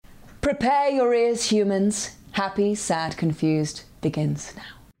Prepare your ears, humans. Happy, Sad, Confused begins now.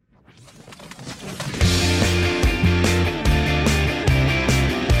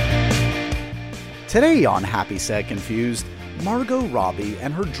 Today on Happy, Sad, Confused, Margot Robbie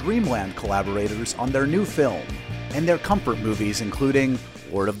and her Dreamland collaborators on their new film and their comfort movies, including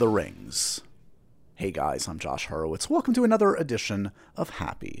Lord of the Rings. Hey guys, I'm Josh Horowitz. Welcome to another edition of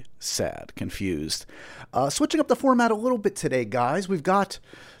Happy, Sad, Confused. Switching up the format a little bit today, guys. We've got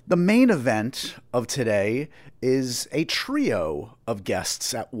the main event of today is a trio of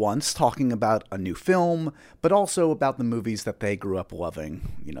guests at once talking about a new film, but also about the movies that they grew up loving.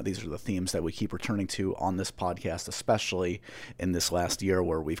 You know, these are the themes that we keep returning to on this podcast, especially in this last year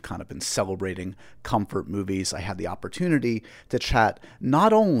where we've kind of been celebrating comfort movies. I had the opportunity to chat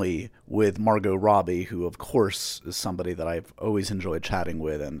not only with Margot Robbie, who of course is somebody that I've always enjoyed chatting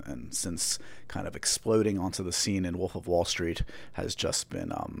with, and since kind of exploding onto the scene in Wolf of Wall Street has just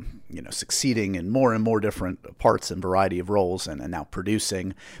been, succeeding in more and more different parts and variety of roles and now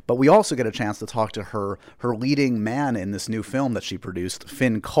producing. But we also get a chance to talk to her leading man in this new film that she produced,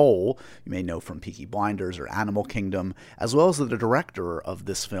 Finn Cole, you may know from Peaky Blinders or Animal Kingdom, as well as the director of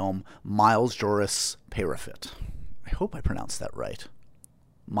this film, Miles Joris Peyrefitte. I hope I pronounced that right.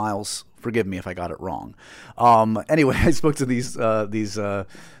 Miles, forgive me if I got it wrong. Anyway, I spoke to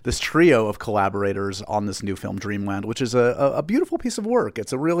this trio of collaborators on this new film, Dreamland, which is a beautiful piece of work.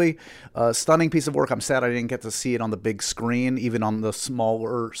 It's a really stunning piece of work. I'm sad I didn't get to see it on the big screen, even on the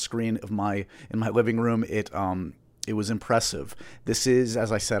smaller screen in my living room. It was impressive. This is,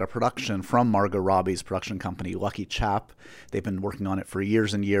 as I said, a production from Margot Robbie's production company, Lucky Chap. They've been working on it for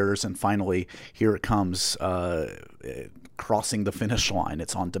years and years, and finally, here it comes, crossing the finish line.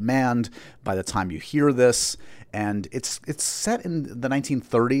 It's on demand by the time you hear this, and it's set in the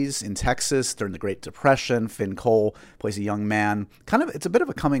 1930s in Texas during the Great Depression. Finn Cole plays a young man. It's a bit of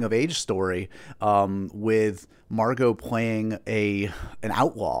a coming-of-age story, with Margot playing an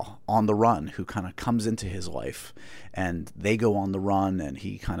outlaw on the run who kind of comes into his life, and they go on the run, and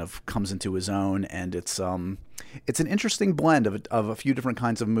he kind of comes into his own, and it's an interesting blend of a few different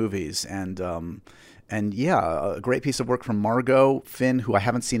kinds of movies, and yeah, a great piece of work from Margot. Finn, who I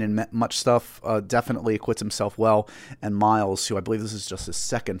haven't seen in much stuff, definitely acquits himself well. And Miles, who I believe this is just his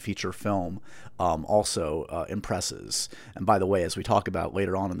second feature film, also impresses. And by the way, as we talk about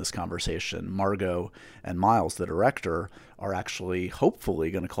later on in this conversation, Margot and Miles, the director, are actually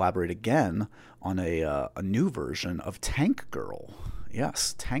hopefully going to collaborate again on a new version of Tank Girl.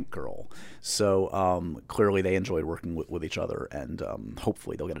 Yes, Tank Girl. So clearly they enjoyed working with each other, and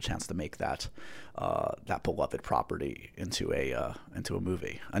hopefully they'll get a chance to make that beloved property into a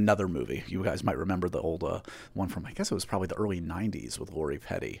movie, another movie. You guys might remember the old one from, I guess it was probably the early 90s with Lori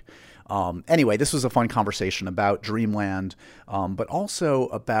Petty. Anyway, this was a fun conversation about Dreamland, but also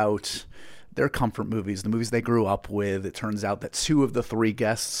about their comfort movies, the movies they grew up with. It turns out that two of the three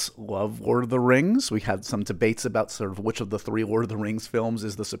guests love Lord of the Rings. We had some debates about sort of which of the three Lord of the Rings films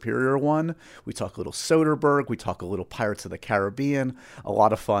is the superior one. We talk a little Soderbergh. We talk a little Pirates of the Caribbean. A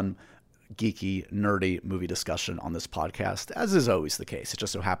lot of fun, geeky, nerdy movie discussion on this podcast, as is always the case. It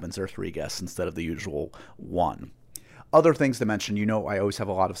just so happens there are three guests instead of the usual one. Other things to mention, I always have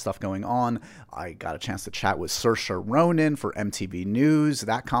a lot of stuff going on. I got a chance to chat with Saoirse Ronan for MTV News.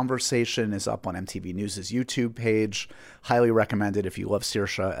 That conversation is up on MTV News' YouTube page. Highly recommended if you love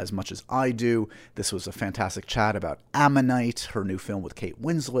Saoirse as much as I do. This was a fantastic chat about Ammonite, her new film with Kate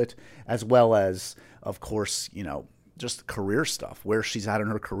Winslet, as well as, of course, just career stuff, where she's at in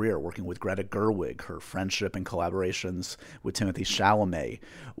her career, working with Greta Gerwig, her friendship and collaborations with Timothée Chalamet,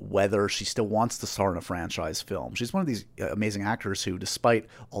 whether she still wants to star in a franchise film. She's one of these amazing actors who, despite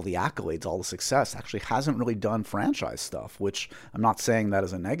all the accolades, all the success, actually hasn't really done franchise stuff, which I'm not saying that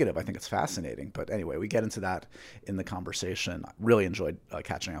as a negative. I think it's fascinating. But anyway, we get into that in the conversation. I really enjoyed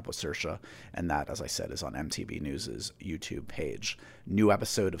catching up with Saoirse, and that, as I said, is on MTV News' YouTube page. New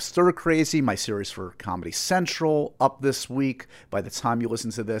episode of Stir Crazy, my series for Comedy Central, up this week. By the time you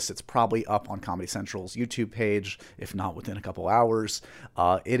listen to this, it's probably up on Comedy Central's YouTube page, if not within a couple hours.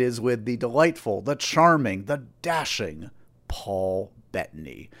 It is with the delightful, the charming, the dashing Paul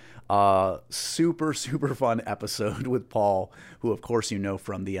Bettany. Super, super fun episode with Paul, who of course you know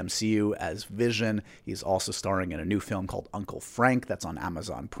from the MCU as Vision. He's also starring in a new film called Uncle Frank that's on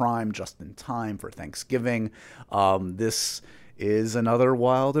Amazon Prime just in time for Thanksgiving. This is another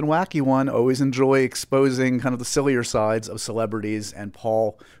wild and wacky one. Always enjoy exposing kind of the sillier sides of celebrities, and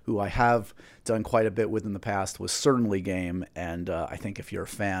Paul, who I have done quite a bit with in the past, was certainly game, and I think if you're a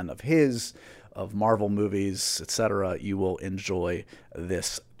fan of Marvel movies, etc., you will enjoy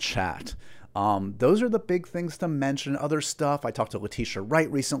this chat. Those are the big things to mention. Other stuff, I talked to Letitia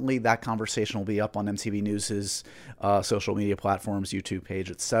Wright recently. That conversation will be up on MTV News' social media platforms, YouTube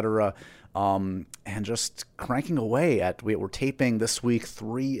page, etc. And just cranking away we're taping this week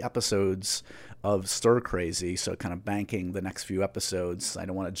 3 episodes of Stir Crazy, so kind of banking the next few episodes. I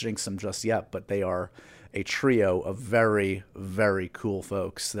don't want to jinx them just yet, but they are a trio of very, very cool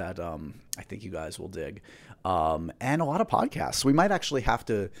folks that I think you guys will dig. And a lot of podcasts. We might actually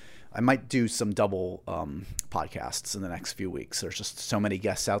I might do some double podcasts in the next few weeks. There's just so many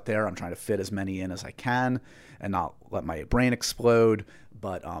guests out there. I'm trying to fit as many in as I can and not let my brain explode.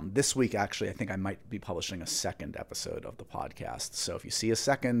 But this week, actually, I think I might be publishing a second episode of the podcast. So if you see a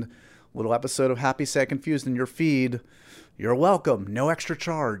second little episode of Happy, Sad, Confused in your feed, you're welcome. No extra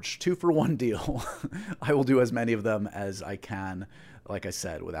charge. 2-for-1 deal. I will do as many of them as I can, like I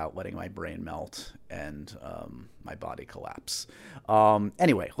said, without letting my brain melt and my body collapse.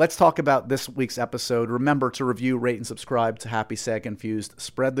 Anyway, let's talk about this week's episode. Remember to review, rate, and subscribe to Happy, Sad, Confused.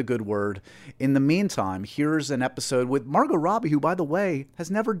 Spread the good word. In the meantime, here's an episode with Margot Robbie, who, by the way, has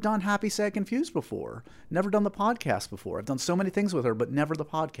never done Happy, Sad, Confused before. Never done the podcast before. I've done so many things with her, but never the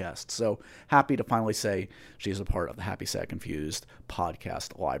podcast. So happy to finally say she's a part of the Happy, Sad, Confused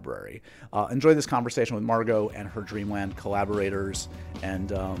podcast library. Enjoy this conversation with Margot and her Dreamland collaborators. And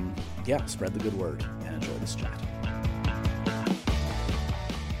spread the good word and enjoy this chat.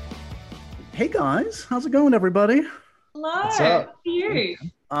 Hey guys, how's it going, everybody? Hello. What's up? How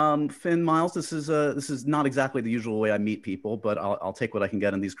are you? Finn, Miles, this is not exactly the usual way I meet people, but I'll take what I can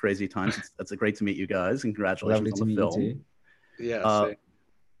get in these crazy times. It's great to meet you guys, and congratulations on the film. Lovely to meet you too.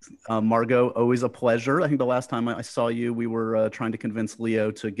 Yeah. Margot, always a pleasure. I think the last time I saw you, we were trying to convince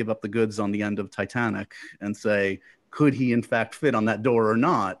Leo to give up the goods on the end of Titanic and say, could he in fact fit on that door or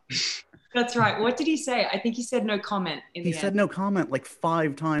not? That's right. What did he say? I think he said no comment in the end. He said no comment like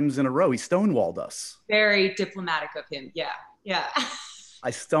 5 times in a row. He stonewalled us. Very diplomatic of him. Yeah.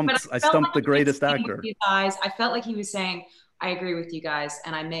 I stumped the greatest actor. Guys, I felt like he was saying, I agree with you guys,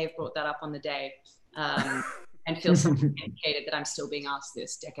 and I may have brought that up on the day and feel something indicated that I'm still being asked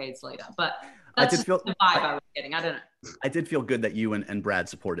this decades later. But that's just the vibe I was getting. I don't know. I did feel good that you and Brad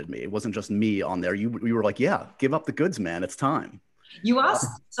supported me. It wasn't just me on there. You were like, yeah, give up the goods, man. It's time. You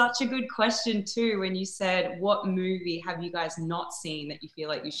asked such a good question too when you said, what movie have you guys not seen that you feel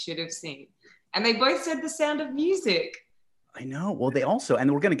like you should have seen? And they both said The Sound of Music. I know. Well, they also, and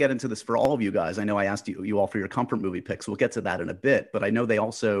we're going to get into this for all of you guys. I know I asked you all for your comfort movie picks. We'll get to that in a bit. But I know they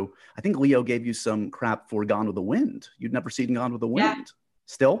also, I think Leo gave you some crap for Gone with the Wind. You'd never seen Gone with the Wind. Yeah.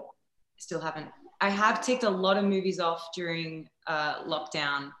 Still? Still haven't. I have ticked a lot of movies off during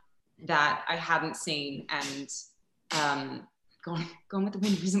lockdown that I hadn't seen, and Gone with the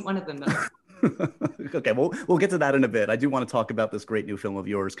Wind isn't one of them though. Okay, well, we'll get to that in a bit. I do want to talk about this great new film of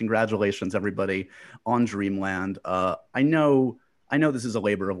yours. Congratulations, everybody, on Dreamland. I know this is a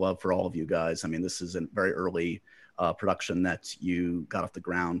labor of love for all of you guys. I mean, this is a very early production that you got off the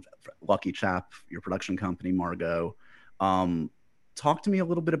ground. Lucky Chap, your production company, Margot. Talk to me a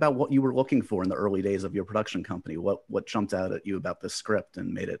little bit about what you were looking for in the early days of your production company. What jumped out at you about this script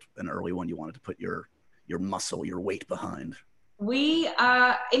and made it an early one you wanted to put your muscle, your weight behind? We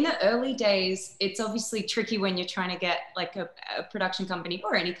in the early days, it's obviously tricky when you're trying to get like a production company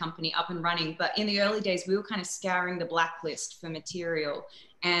or any company up and running. But in the early days, we were kind of scouring the blacklist for material.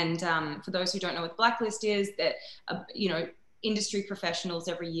 And for those who don't know what the blacklist is, that industry professionals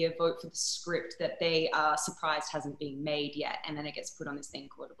every year vote for the script that they are surprised hasn't been made yet. And then it gets put on this thing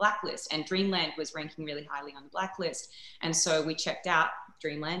called a blacklist. And Dreamland was ranking really highly on the blacklist. And so we checked out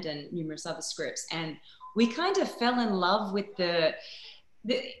Dreamland and numerous other scripts. And we kind of fell in love with it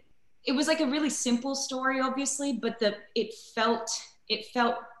was like a really simple story, obviously, but it felt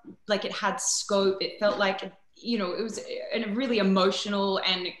like it had scope. It felt like, it was a really emotional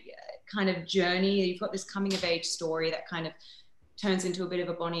and kind of journey. You've got this coming of age story that kind of turns into a bit of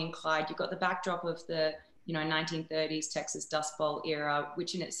a Bonnie and Clyde. You've got the backdrop of the 1930s Texas Dust Bowl era,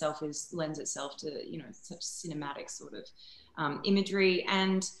 which in itself lends itself to such cinematic sort of imagery,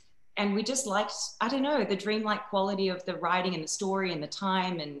 and we just liked, I don't know, the dreamlike quality of the writing and the story and the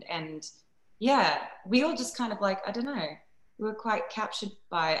time, and yeah, we all just kind of like, I don't know, we were quite captured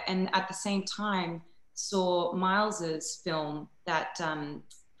by it. And at the same time saw Miles's film that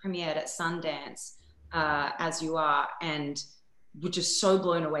premiered at Sundance, As You Are, and were just so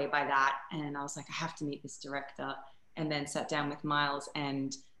blown away by that. And I was like, I have to meet this director. And then sat down with Miles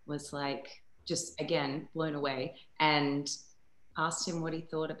and was like, just again, blown away, and asked him what he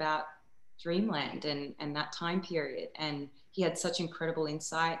thought about Dreamland and that time period. And he had such incredible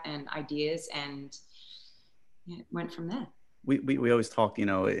insight and ideas, and it went from there. we always talk, you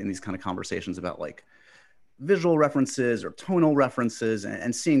know, in these kind of conversations about like visual references or tonal references,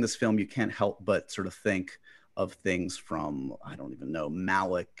 and seeing this film, you can't help but sort of think of things from, I don't even know,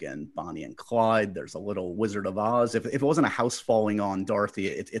 Malick and Bonnie and Clyde. There's a little Wizard of Oz. If it wasn't a house falling on Dorothy,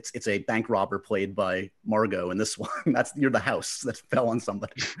 it's a bank robber played by Margot in this one. You're the house that fell on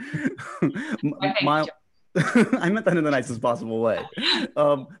somebody. Miles, I meant that in the nicest possible way.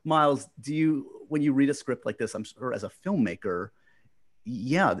 Miles, when you read a script like this, I'm sure as a filmmaker,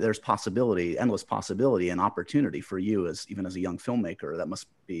 yeah, there's possibility, endless possibility and opportunity for you even as a young filmmaker. That must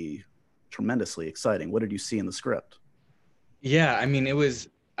be tremendously exciting. What did you see in the script? Yeah, I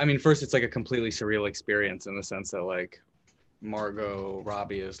mean, first it's like a completely surreal experience in the sense that like Margot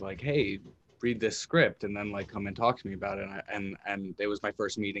Robbie is like, hey, read this script and then like come and talk to me about it. And it was my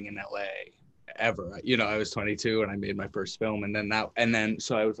first meeting in LA ever. You know, I was 22 and I made my first film,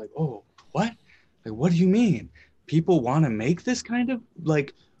 so I was like, oh, what? Like, what do you mean? People want to make this kind of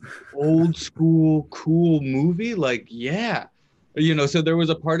like old school cool movie? Like, yeah. You know, so there was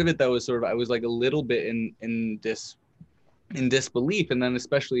a part of it that was sort of, I was like a little bit in disbelief, and then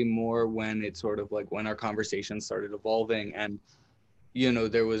especially more when it sort of like when our conversation started evolving, and you know,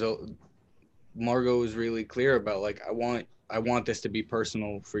 Margot was really clear about like, I want this to be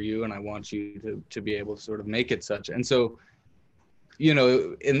personal for you, and I want you to be able to sort of make it such. And so, you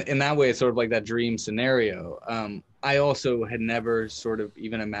know, in that way, it's sort of like that dream scenario. I also had never sort of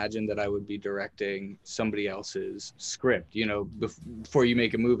even imagined that I would be directing somebody else's script. You know, before you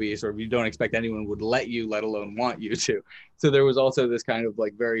make a movie, sort of, you don't expect anyone would let you, let alone want you to. So there was also this kind of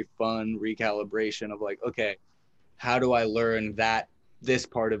like very fun recalibration of like, okay, how do I learn this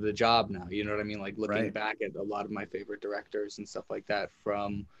part of the job now? You know what I mean? Like looking back at a lot of my favorite directors and stuff like that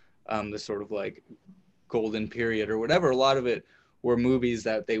from the sort of like golden period or whatever, a lot of it were movies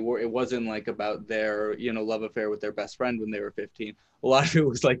that it wasn't like about their, you know, love affair with their best friend when they were 15. A lot of it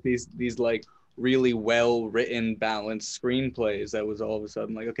was like these like really well written, balanced screenplays that was all of a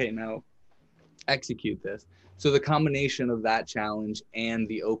sudden like, okay, now execute this. So the combination of that challenge and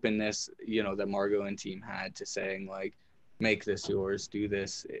the openness, you know, that Margot and team had to saying like, make this yours, do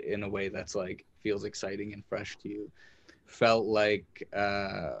this in a way that's like feels exciting and fresh to you, felt like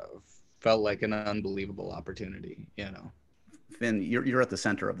an unbelievable opportunity, you know. Finn, you're at the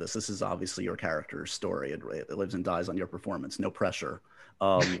center of this. This is obviously your character's story. It lives and dies on your performance. No pressure.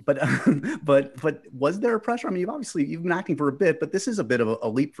 But was there pressure? I mean, you've been acting for a bit, but this is a bit of a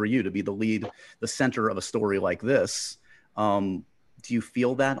leap for you to be the center of a story like this. Do you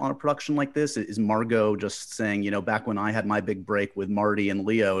feel that on a production like this? Is Margot just saying, you know, back when I had my big break with Marty and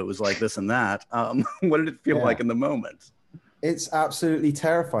Leo, it was like this and that. What did it feel like in the moment? It's absolutely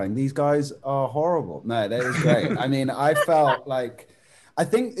terrifying. These guys are horrible. No, that was great. I mean, I felt like, I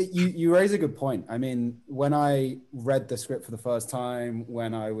think that you raise a good point. I mean, when I read the script for the first time,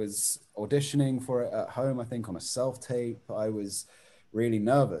 when I was auditioning for it at home, I think on a self-tape, I was really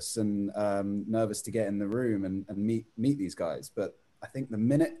nervous and nervous to get in the room and meet these guys. But I think the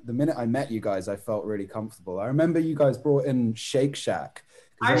minute I met you guys, I felt really comfortable. I remember you guys brought in Shake Shack.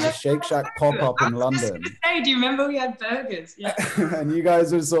 There's a Shake Shack pop-up in London. Hey, do you remember we had burgers? Yeah. And you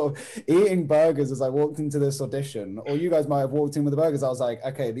guys were sort of eating burgers as I walked into this audition, or you guys might have walked in with the burgers. I was like,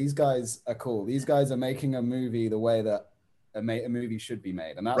 okay, these guys are cool. These guys are making a movie the way that a movie should be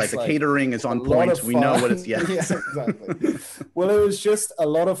made. And that's right. The catering is on point. We know what it's. Yeah, exactly. Well, it was just a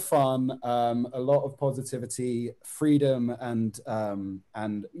lot of fun, a lot of positivity, freedom, and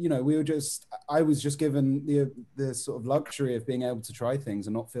you know, I was just given the sort of luxury of being able to try things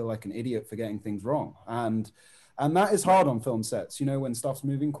and not feel like an idiot for getting things wrong. And that is hard on film sets, you know, when stuff's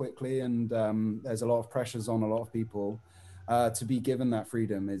moving quickly and there's a lot of pressures on a lot of people. To be given that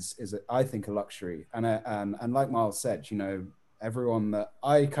freedom is I think a luxury, and like Miles said, you know, everyone that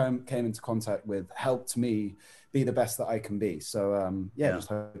I came into contact with helped me be the best that I can be. So just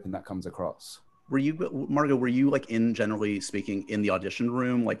hoping that comes across. Margot, were you like generally speaking in the audition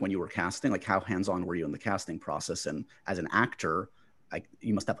room, like when you were casting, like how hands-on were you in the casting process? And as an actor,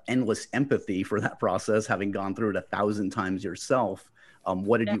 you must have endless empathy for that process, having gone through it 1,000 times yourself.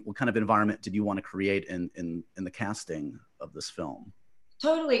 What kind of environment did you want to create in the casting of this film?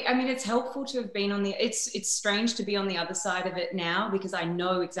 Totally. I mean, it's helpful to have been it's strange to be on the other side of it now, because I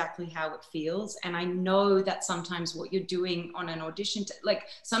know exactly how it feels. And I know that sometimes what you're doing on an audition, like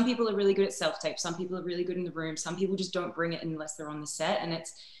some people are really good at self-tape. Some people are really good in the room. Some people just don't bring it unless they're on the set. And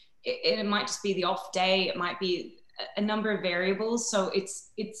it might just be the off day. It might be a number of variables. So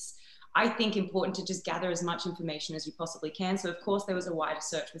I think, important to just gather as much information as you possibly can. So of course there was a wider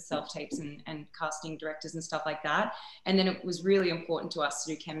search with self-tapes and casting directors and stuff like that. And then it was really important to us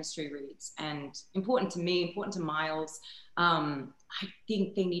to do chemistry reads, and important to me, important to Miles. I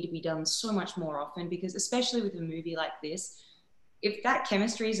think they need to be done so much more often, because especially with a movie like this, if that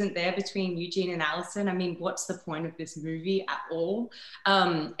chemistry isn't there between Eugene and Allison, I mean, what's the point of this movie at all?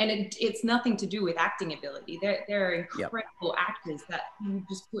 And it's nothing to do with acting ability. They're incredible actors that you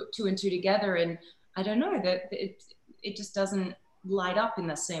just put two and two together, and I don't know, that it just doesn't light up in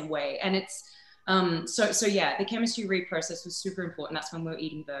the same way. And it's so yeah, the chemistry read process was super important. That's when we were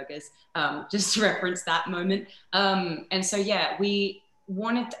eating burgers, just to reference that moment. And so yeah, we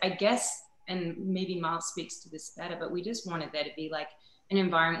wanted, I guess, and maybe Miles speaks to this better, but we just wanted there to be like an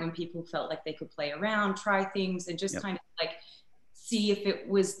environment when people felt like they could play around, try things, and just kind of like see if it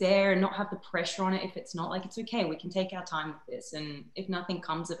was there and not have the pressure on it. If it's not, like, it's okay, we can take our time with this, and if nothing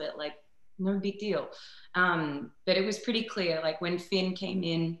comes of it, like, no big deal. But it was pretty clear, like when Finn came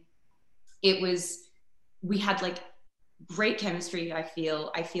in, we had like great chemistry. I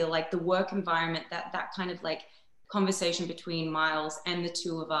feel like the work environment, that kind of like conversation between Miles and the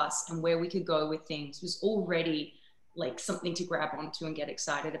two of us and where we could go with things was already like something to grab onto and get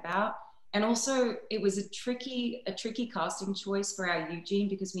excited about. And also it was a tricky casting choice for our Eugene,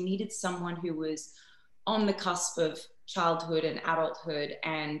 because we needed someone who was on the cusp of childhood and adulthood,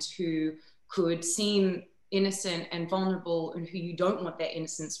 and who could seem innocent and vulnerable, and who you don't want their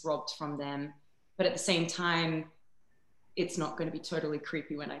innocence robbed from them, but at the same time it's not going to be totally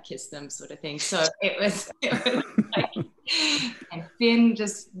creepy when I kiss them, sort of thing. So it was like, and Finn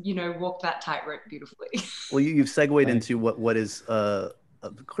just, walked that tightrope beautifully. Well, you've segued into what is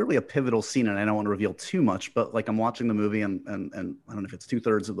clearly a pivotal scene, and I don't want to reveal too much, but like I'm watching the movie and I don't know if it's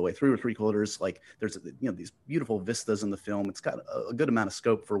 2/3 of the way through or 3/4, like there's, these beautiful vistas in the film. It's got a good amount of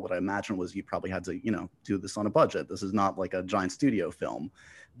scope for what I imagine was you probably had to, do this on a budget. This is not like a giant studio film.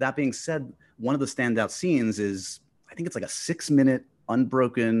 That being said, one of the standout scenes is, I think it's like a 6-minute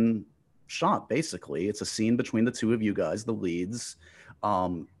unbroken shot. Basically, it's a scene between the two of you guys, the leads.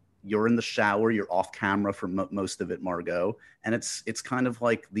 You're in the shower, you're off camera for most of it, Margot, and it's kind of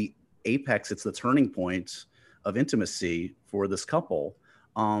like the apex. It's the turning point of intimacy for this couple.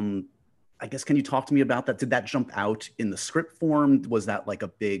 I guess, can you talk to me about that? Did that jump out in the script form? Was that like a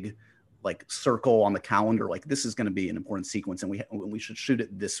big circle on the calendar, like this is going to be an important sequence and we should shoot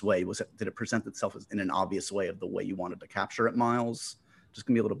it this way? Did it present itself in an obvious way of the way you wanted to capture it, Miles? Just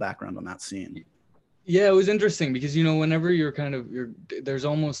give me a little background on that scene. Yeah, it was interesting because, whenever there's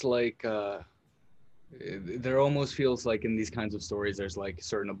almost like, there almost feels like in these kinds of stories, there's like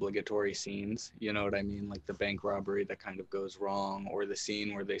certain obligatory scenes, you know what I mean? Like the bank robbery that kind of goes wrong, or the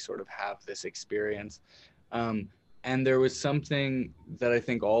scene where they sort of have this experience. And there was something that I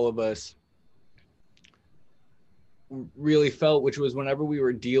think all of us really felt, which was whenever we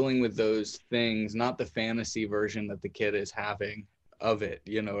were dealing with those things, not the fantasy version that the kid is having of it,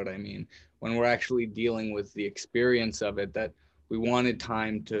 you know what I mean? When we're actually dealing with the experience of it, that we wanted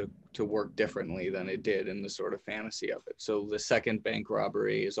time to work differently than it did in the sort of fantasy of it. So the second bank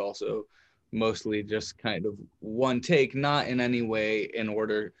robbery is also mostly just kind of one take, not in any way in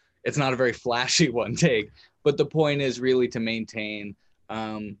order, it's not a very flashy one take, but the point is really to maintain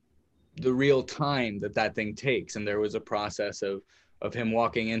the real time that thing takes. And there was a process of him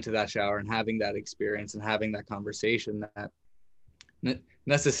walking into that shower and having that experience and having that conversation that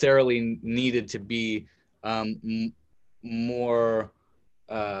necessarily needed to be more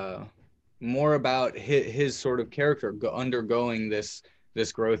about his sort of character undergoing this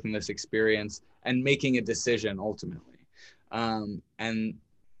growth and this experience and making a decision ultimately.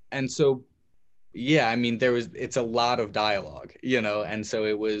 And so, yeah, I mean, it's a lot of dialogue, and so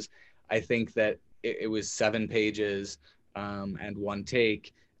it was, I think that it was 7 pages and one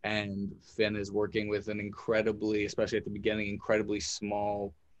take, and Finn is working with an incredibly, especially at the beginning, incredibly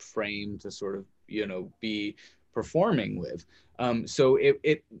small frame to sort of, be performing with. So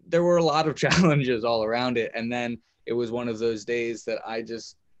there were a lot of challenges all around it. And then it was one of those days that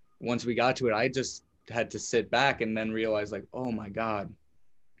once we got to it, I just had to sit back and then realize, like, oh my God,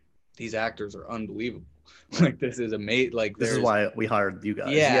 these actors are unbelievable. Like, this is amazing. Like, this is why we hired you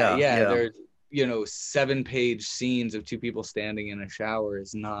guys. Yeah. There's, 7-page scenes of 2 people standing in a shower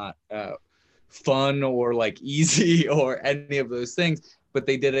is not fun or like easy or any of those things, but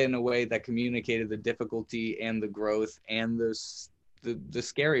they did it in a way that communicated the difficulty and the growth and the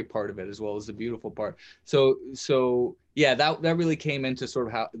scary part of it, as well as the beautiful part. So yeah, that really came into sort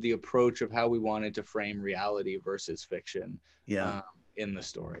of how the approach of how we wanted to frame reality versus fiction. In the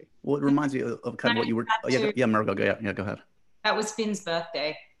story. Well, it reminds me of kind of what you were. Yeah, Margot, go ahead. That was Finn's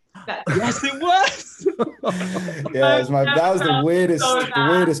birthday. Yes, it was. Yeah, that was the weirdest, So the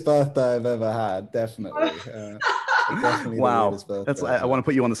weirdest birthday I've ever had. Definitely. Definitely the Wow, weirdest birthday. I want to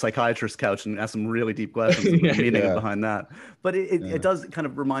put you on the psychiatrist's couch and ask some really deep questions of the meaning Yeah. behind that. But it does kind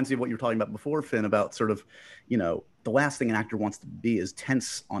of reminds me of what you were talking about before, Finn, about sort of, you know, the last thing an actor wants to be is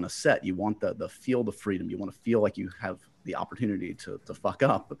tense on a set. You want the feel the freedom. You want to feel like you have the opportunity to fuck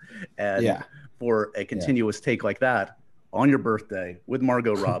up. And for a continuous take like that on your birthday with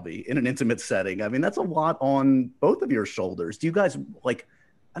Margot Robbie in an intimate setting, I mean, that's a lot on both of your shoulders. Do you guys like,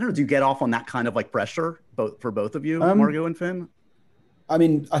 I don't know, do you get off on that kind of like pressure for both of you, Margot and Finn? I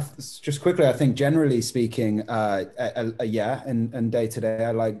mean, just quickly, I think generally speaking, yeah, and day to day,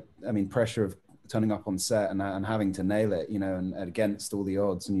 I mean, pressure of turning up on set and having to nail it, you know, and against all the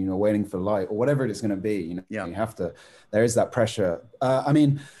odds and, you know, waiting for light or whatever it is going to be, you know, you have to, there is that pressure. I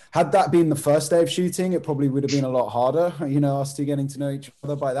mean, had that been the first day of shooting, it probably would have been a lot harder, you know, us two getting to know each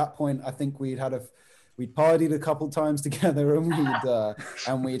other. By that point, I think we'd partied a couple times together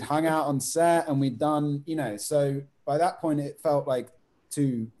and we'd hung out on set and we'd done, you know, so by that point it felt like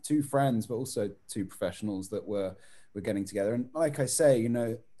two friends, but also two professionals that were getting together. And like I say, you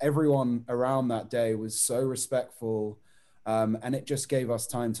know, everyone around that day was so respectful, and it just gave us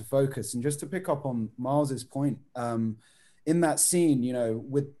time to focus. And just to pick up on Miles's point, in that scene, you know,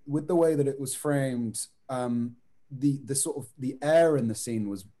 with the way that it was framed, the sort of the air in the scene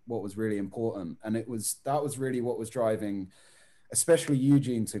was what was really important, and that was really what was driving, especially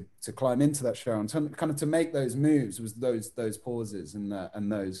Eugene to climb into that show and kind of to make those moves, was those pauses and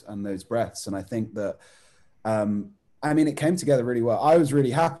those breaths. And I think that I mean, it came together really well. I was really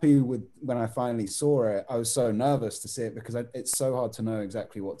happy with when I finally saw it. I was so nervous to see it because it's so hard to know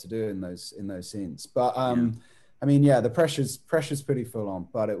exactly what to do in those scenes. But I mean, yeah, the pressure's pretty full on,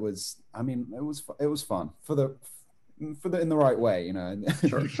 but it was fun in the right way, you know.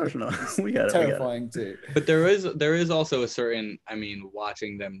 Sure. No. We got it. Terrifying too. But there is also a certain, I mean,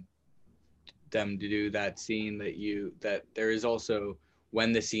 watching them do that scene that there is also,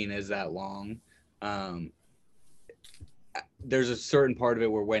 when the scene is that long, there's a certain part of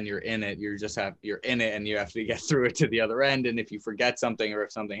it where when you're in it, you're in it and you have to get through it to the other end. And if you forget something or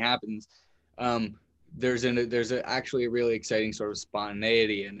if something happens, there's actually a really exciting sort of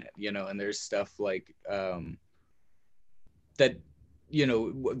spontaneity in it, you know. And there's stuff like that, you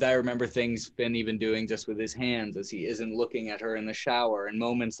know, that I remember things Finn even doing just with his hands as he isn't looking at her in the shower, and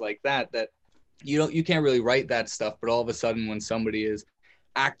moments like that you can't really write that stuff, but all of a sudden when somebody is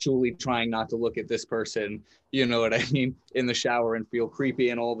actually trying not to look at this person, you know what I mean, in the shower and feel creepy,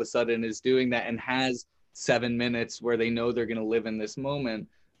 and all of a sudden is doing that and has 7 minutes where they know they're going to live in this moment.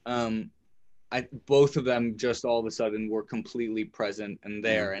 Both of them just all of a sudden were completely present and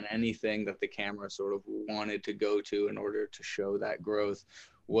there, and anything that the camera sort of wanted to go to in order to show that growth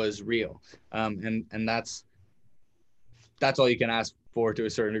was real. And that's all you can ask for to a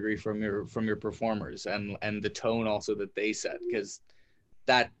certain degree from your performers, and the tone also that they set, because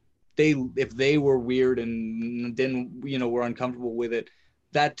that if they were weird and didn't, you know, were uncomfortable with it,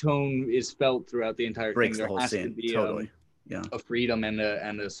 that tone is felt throughout the entire Breaks thing. the whole scene. To be totally. a freedom and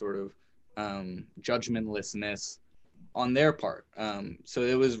a sort of judgmentlessness on their part. So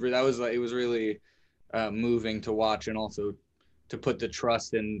it was really moving to watch, and also to put the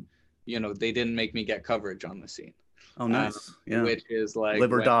trust in, you know, they didn't make me get coverage on the scene. Oh, nice. Yeah. Which is like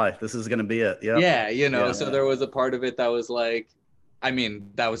live or die. This is going to be it. Yeah. Yeah. You know, so there was a part of it that was like, I mean,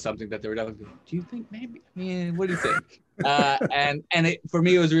 that was something that they were like, do you think maybe? I mean, what do you think? And it, for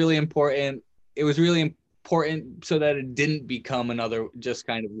me, it was really important. It was really important so that it didn't become another, just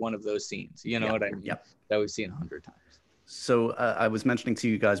kind of one of those scenes, you know what I mean? Yep. That we've seen 100 times. So I was mentioning to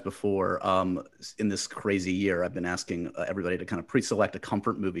you guys before, in this crazy year, I've been asking everybody to kind of pre-select a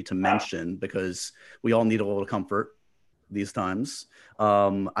comfort movie to mention, because we all need a little comfort these times.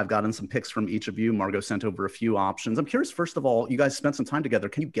 I've gotten some picks from each of you. Margot sent over a few options. I'm curious, first of all, you guys spent some time together.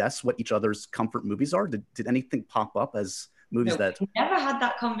 Can you guess what each other's comfort movies are? Did anything pop up as movies that... We never had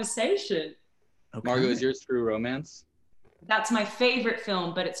that conversation. Okay. Margot, is yours True Romance? That's my favorite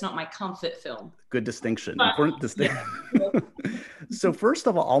film, but it's not my comfort film. Good distinction. Important distinction. So first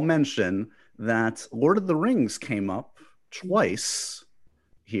of all, I'll mention that Lord of the Rings came up twice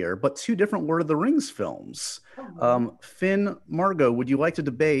here, but two different Lord of the Rings films. Finn, Margot, would you like to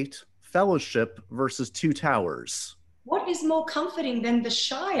debate Fellowship versus Two Towers? What is more comforting than The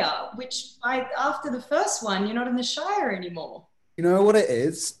Shire, which after the first one, you're not in The Shire anymore? You know what it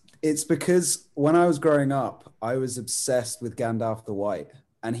is? It's because when I was growing up, I was obsessed with Gandalf the White,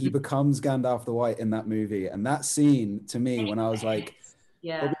 and he becomes Gandalf the White in that movie. And that scene, to me, when I was like,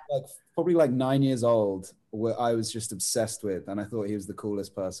 probably like 9 years old, where I was just obsessed with, and I thought he was the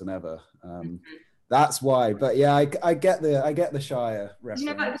coolest person ever. That's why. But yeah, I get the Shire reference.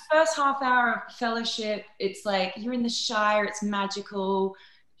 You know, like the first half hour of Fellowship, it's like you're in the Shire, it's magical.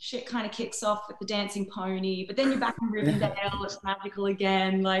 Shit kind of kicks off with the dancing pony, but then you're back in Rivendell, it's magical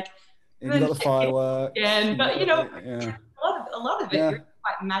again. Like, and you got the fireworks. Again, but you know, yeah. a lot of it is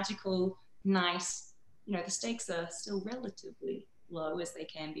quite magical, nice. You know, the stakes are still relatively low as they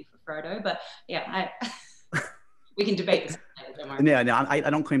can be for Frodo, but yeah, we can debate this later, don't worry. Yeah, no, I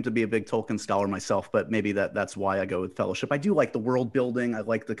don't claim to be a big Tolkien scholar myself, but maybe that's why I go with Fellowship. I do like the world building. I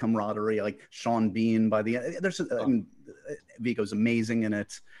like the camaraderie. I like Sean Bean by the end. I mean, Viggo's amazing in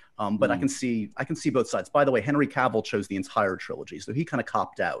it. But I can see both sides. By the way, Henry Cavill chose the entire trilogy, so he kind of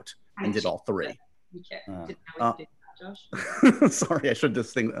copped out and did all three. Sorry, I should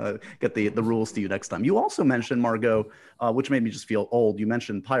just get the rules to you next time. You also mentioned, Margot, which made me just feel old. You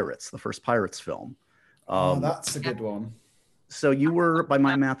mentioned Pirates, the first Pirates film. That's a good one. So you were, by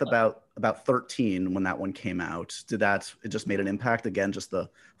my math, about 13 when that one came out. It just made an impact? Again, just the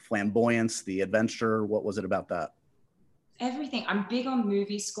flamboyance, the adventure. What was it about that? Everything. I'm big on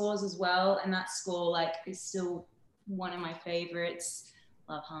movie scores as well, and that score is still one of my favorites.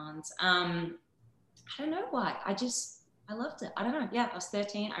 Love Hans. I don't know why. I loved it. I don't know. Yeah, I was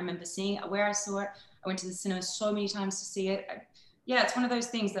 13. I remember seeing it where I saw it. I went to the cinema so many times to see it. It's one of those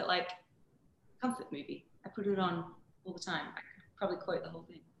things that comfort movie. I put it on all the time. I could probably quote the whole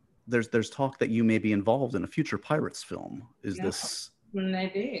thing. There's talk that you may be involved in a future Pirates film. Is this?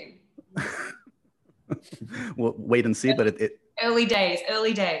 Maybe. We'll wait and see, but it early days,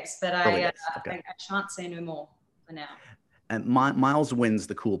 but I shan't say no more for now. And Miles wins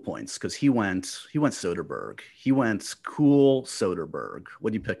the cool points because he went Soderbergh. He went cool Soderbergh.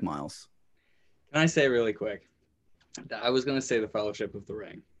 What do you pick, Miles? Can I say really quick? I was going to say The Fellowship of the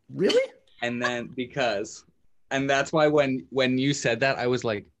Ring. Really? And then that's why when you said that, I was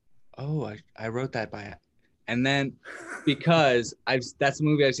like, oh, I wrote that by it. And then because that's the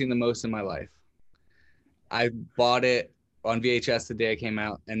movie I've seen the most in my life. I bought it on VHS the day it came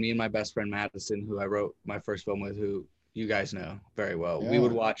out, and me and my best friend Madison, who I wrote my first film with, who you guys know very well, we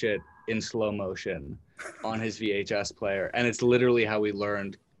would watch it in slow motion on his VHS player. And it's literally how we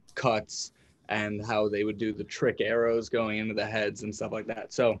learned cuts and how they would do the trick arrows going into the heads and stuff like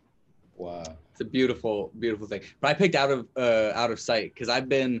that. So wow, it's a beautiful, beautiful thing. But I picked Out of Sight because I've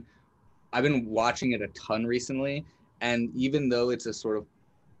been watching it a ton recently. And even though it's a sort of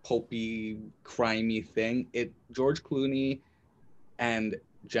pulpy, crimey thing, George Clooney and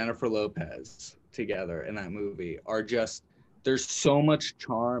Jennifer Lopez together in that movie are just, there's so much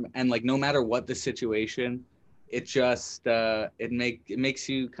charm, and no matter what the situation, it just it makes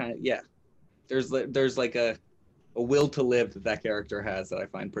you kind of there's a will to live that character has that I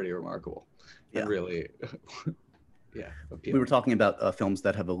find pretty remarkable and really appealing. We were talking about films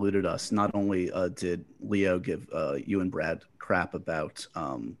that have eluded us. Not only did Leo give you and Brad crap about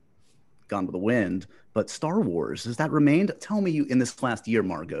Gone with the Wind, but Star Wars, has that remained? Tell me, in this last year,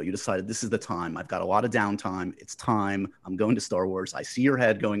 Margot, you decided this is the time. I've got a lot of downtime. It's time. I'm going to Star Wars. I see your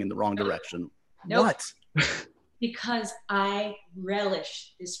head going in the wrong direction. Nope. What? Because I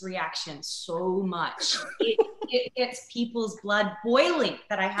relish this reaction so much. It gets people's blood boiling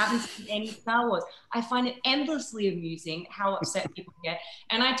that I haven't seen any Star Wars. I find it endlessly amusing how upset people get.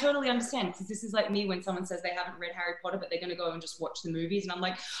 And I totally understand, because this is like me when someone says they haven't read Harry Potter, but they're going to go and just watch the movies. And I'm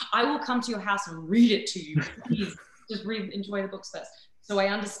like, I will come to your house and read it to you. Please, just enjoy the books first. So I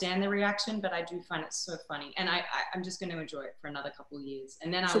understand the reaction, but I do find it so funny. And I'm just going to enjoy it for another couple of years.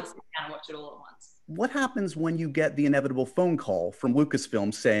 And then I'll sit down and watch it all at once. What happens when you get the inevitable phone call from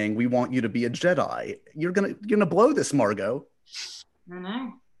Lucasfilm saying, we want you to be a Jedi? You're gonna blow this, Margot. I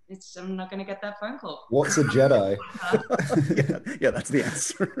know. I'm not gonna get that phone call. What's a Jedi? yeah, that's the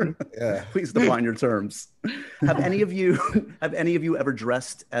answer. Yeah. Please define your terms. Have any of you ever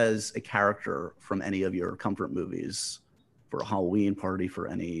dressed as a character from any of your comfort movies for a Halloween party, for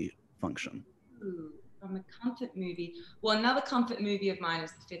any function? Ooh, from a comfort movie. Well, another comfort movie of mine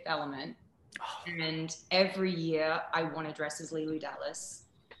is The Fifth Element. And every year I want to dress as Leeloo Dallas.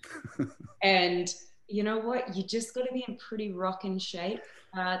 And you know what? You just got to be in pretty rockin' shape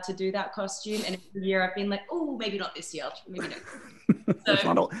to do that costume. And every year I've been like, oh, maybe not this year. Maybe no. So, there's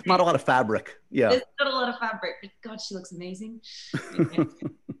not a lot of fabric. Yeah. There's not a lot of fabric, but God, she looks amazing.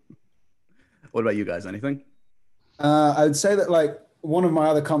 What about you guys? Anything? I would say that one of my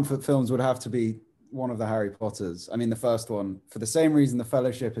other comfort films would have to be one of the Harry Potters. I mean, the first one, for the same reason The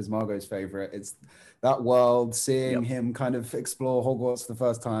Fellowship is Margot's favorite. It's that world, seeing him kind of explore Hogwarts the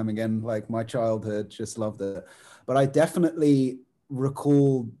first time again, my childhood, just loved it. But I definitely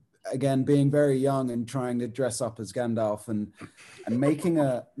recall again, being very young and trying to dress up as Gandalf and making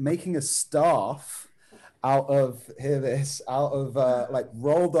a staff out of like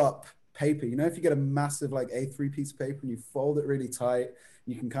rolled up paper. You know, if you get a massive like A3 piece of paper and you fold it really tight,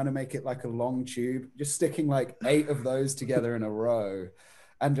 you can kind of make it like a long tube, just sticking like 8 of those together in a row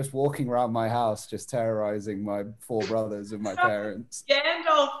and just walking around my house, just terrorizing my 4 brothers and my parents.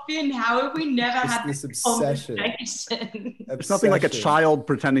 Gandalf, Finn, how have we never had this obsession? It's nothing like a child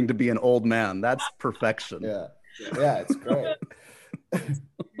pretending to be an old man. That's perfection. Yeah, it's great.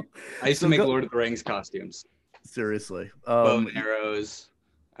 I used to make Lord of the Rings costumes. Seriously. Bow and arrows.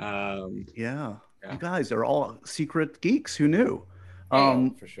 Yeah. You guys are all secret geeks. Who knew?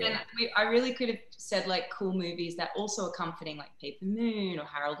 For sure. And I really could have said like cool movies that also are comforting, like Paper Moon or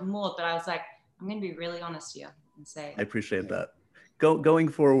Harold and Maude, but I was like, I'm going to be really honest here and say. I appreciate that. Going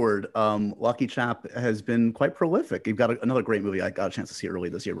forward, Lucky Chap has been quite prolific. You've got another great movie I got a chance to see early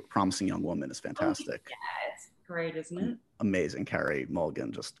this year. Promising Young Woman is fantastic. Yeah, it's great, isn't it? Amazing. Carey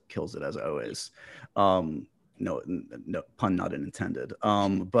Mulligan just kills it as always. No pun not intended.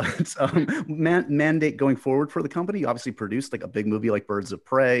 But mandate going forward for the company. You obviously produced like a big movie like Birds of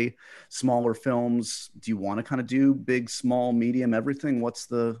Prey, smaller films. Do you want to kind of do big, small, medium, everything? What's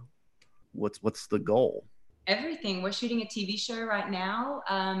the goal? Everything. We're shooting a TV show right now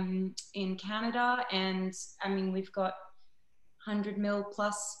in Canada, and I mean we've got 100 mil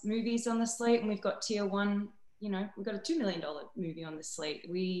plus movies on the slate, and we've got tier 1. You know, we've got a $2 million movie on the slate.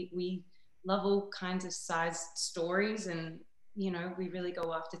 We love all kinds of sized stories, and you know, we really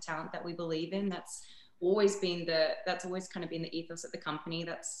go after talent that we believe in. That's always kind of been the ethos at the company.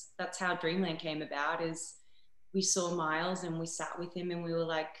 That's how Dreamland came about. Is we saw Miles and we sat with him and we were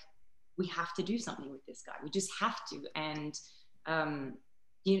like, we have to do something with this guy. We just have to. And that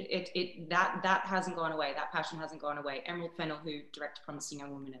hasn't gone away. That passion hasn't gone away. Emerald Fennell, who directed Promising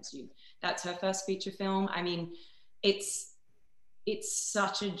Young Woman, that's her first feature film. I mean, it's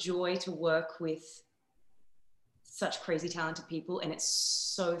such a joy to work with such crazy talented people, and it's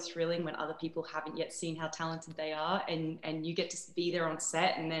so thrilling when other people haven't yet seen how talented they are, and you get to be there on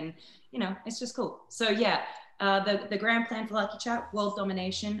set, and then, you know, it's just cool. So yeah, the grand plan for Lucky Chap, world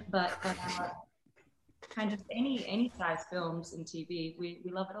domination, but kind of any size films and TV, we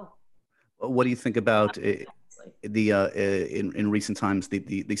love it all. What do you think about in recent times,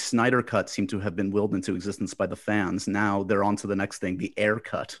 the Snyder Cut seemed to have been willed into existence by the fans. Now they're on to the next thing, the Air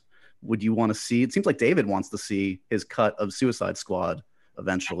Cut. Would you want to see? It seems like David wants to see his cut of Suicide Squad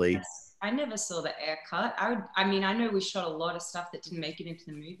eventually. I never saw the Air Cut. I mean, I know we shot a lot of stuff that didn't make it into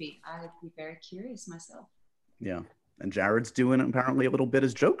the movie. I would be very curious myself. Yeah, and Jared's doing apparently a little bit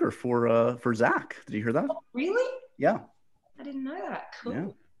as Joker for Zach. Did you hear that? Oh, really? Yeah. I didn't know that.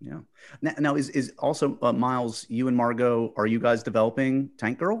 Cool. Yeah. Now is also Miles, you and Margot, are you guys developing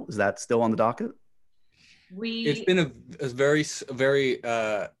Tank Girl? Is that still on the docket? It's been a very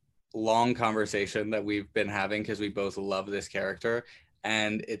long conversation that we've been having because we both love this character,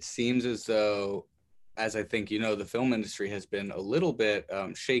 and it seems as though, as I think you know, the film industry has been a little bit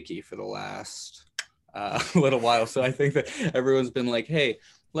shaky for the last little while. So I think that everyone's been like, hey,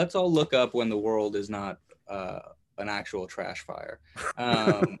 let's all look up when the world is not an actual trash fire.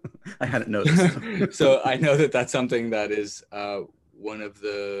 I hadn't noticed. So I know that that's something that is one of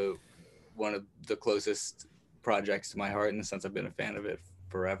the closest projects to my heart, in the sense I've been a fan of it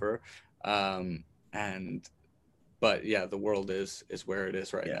forever. But yeah, the world is where it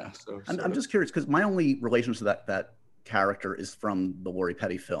is right now. So I'm just curious, because my only relation to that character is from the Lori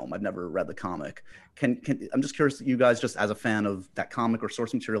Petty film. I've never read the comic. I'm just curious, you guys, just as a fan of that comic or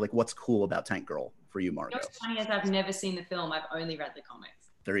source material, like what's cool about Tank Girl for you, Margot? What's funny is I've never seen the film. I've only read the comics.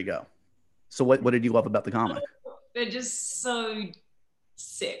 There you go. So what did you love about the comic? They're just so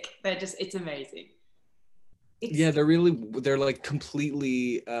sick. It's amazing. They're like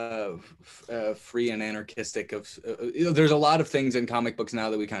completely free and anarchistic of there's a lot of things in comic books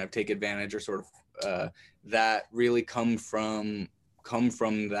now that we kind of take advantage or sort of that really come from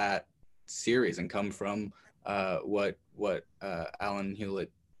that series and come from what Alan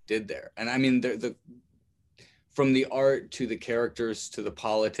Hewlett did there. And I mean, from the art to the characters to the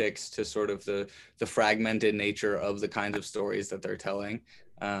politics to sort of the fragmented nature of the kinds of stories that they're telling.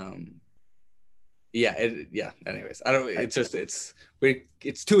 Anyways, I don't.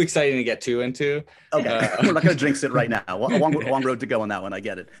 It's too exciting to get too into. Okay, we're not going to jinx it right now. A long road to go on that one. I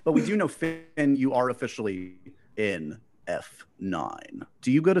get it. But we do know, Finn, you are officially in F9.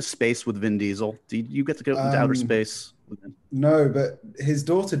 Do you go to space with Vin Diesel? Do you get to go into outer space No, but his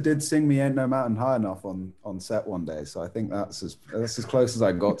daughter did sing "Me Ain't No Mountain High Enough" on set one day, so I think that's as close as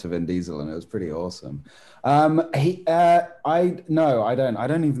I got to Vin Diesel, and it was pretty awesome. I don't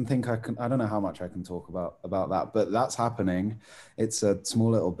even think I can. I don't know how much I can talk about that, but that's happening. It's a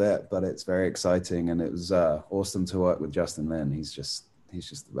small little bit, but it's very exciting, and it was awesome to work with Justin Lin. He's just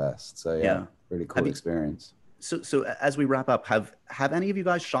the best. So yeah. Really cool experience. So as we wrap up, have any of you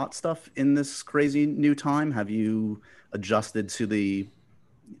guys shot stuff in this crazy new time? Have you adjusted to the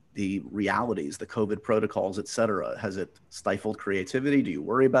realities, the COVID protocols, et cetera? Has it stifled creativity? Do you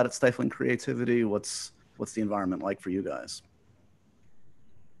worry about it stifling creativity? What's the environment like for you guys?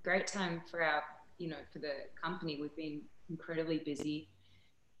 Great time for for the company. We've been incredibly busy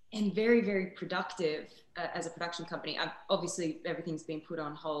and very, very productive as a production company. Obviously, everything's been put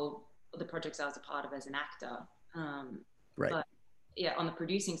on hold, the projects I was a part of as an actor. Right. But yeah, on the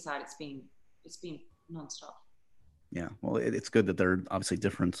producing side, it's been nonstop. Yeah. Well, it's good that there are obviously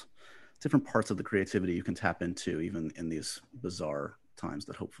different parts of the creativity you can tap into, even in these bizarre times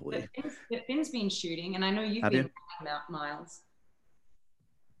that hopefully. Finn's been shooting, and I know you've been out, Miles.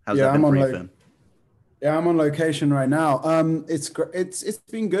 How's that been for you, Finn? Yeah, I'm on location right now. It's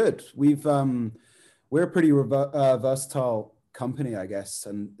been good. We're a pretty versatile company, I guess,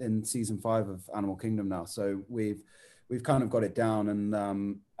 and in season 5 of Animal Kingdom now, so we've kind of got it down, and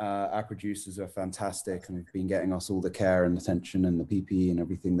our producers are fantastic, and have been getting us all the care and attention and the PPE and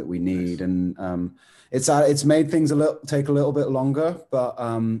everything that we need. And it's made things take a little bit longer, but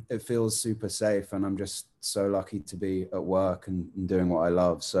it feels super safe, and I'm just so lucky to be at work and doing what I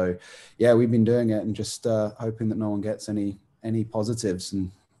love. So yeah, we've been doing it, and just hoping that no one gets any positives,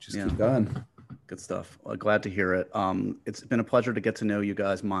 and just keep going. Good stuff. Well, glad to hear it. It's been a pleasure to get to know you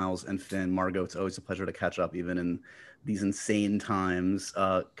guys, Miles and Finn. Margot, it's always a pleasure to catch up, even in these insane times.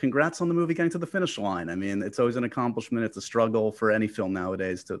 Congrats on the movie getting to the finish line. I mean, it's always an accomplishment. It's a struggle for any film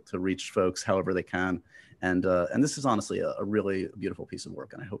nowadays to reach folks however they can. And this is honestly a really beautiful piece of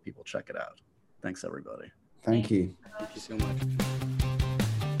work, and I hope people check it out. Thanks, everybody. Thank you. Thank you so much.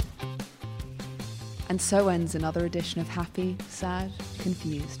 And so ends another edition of Happy, Sad,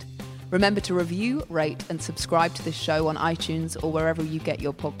 Confused. Remember to review, rate, and subscribe to this show on iTunes or wherever you get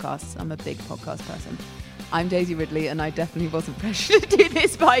your podcasts. I'm a big podcast person. I'm Daisy Ridley, and I definitely wasn't pressured to do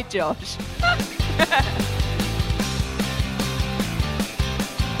this by Josh.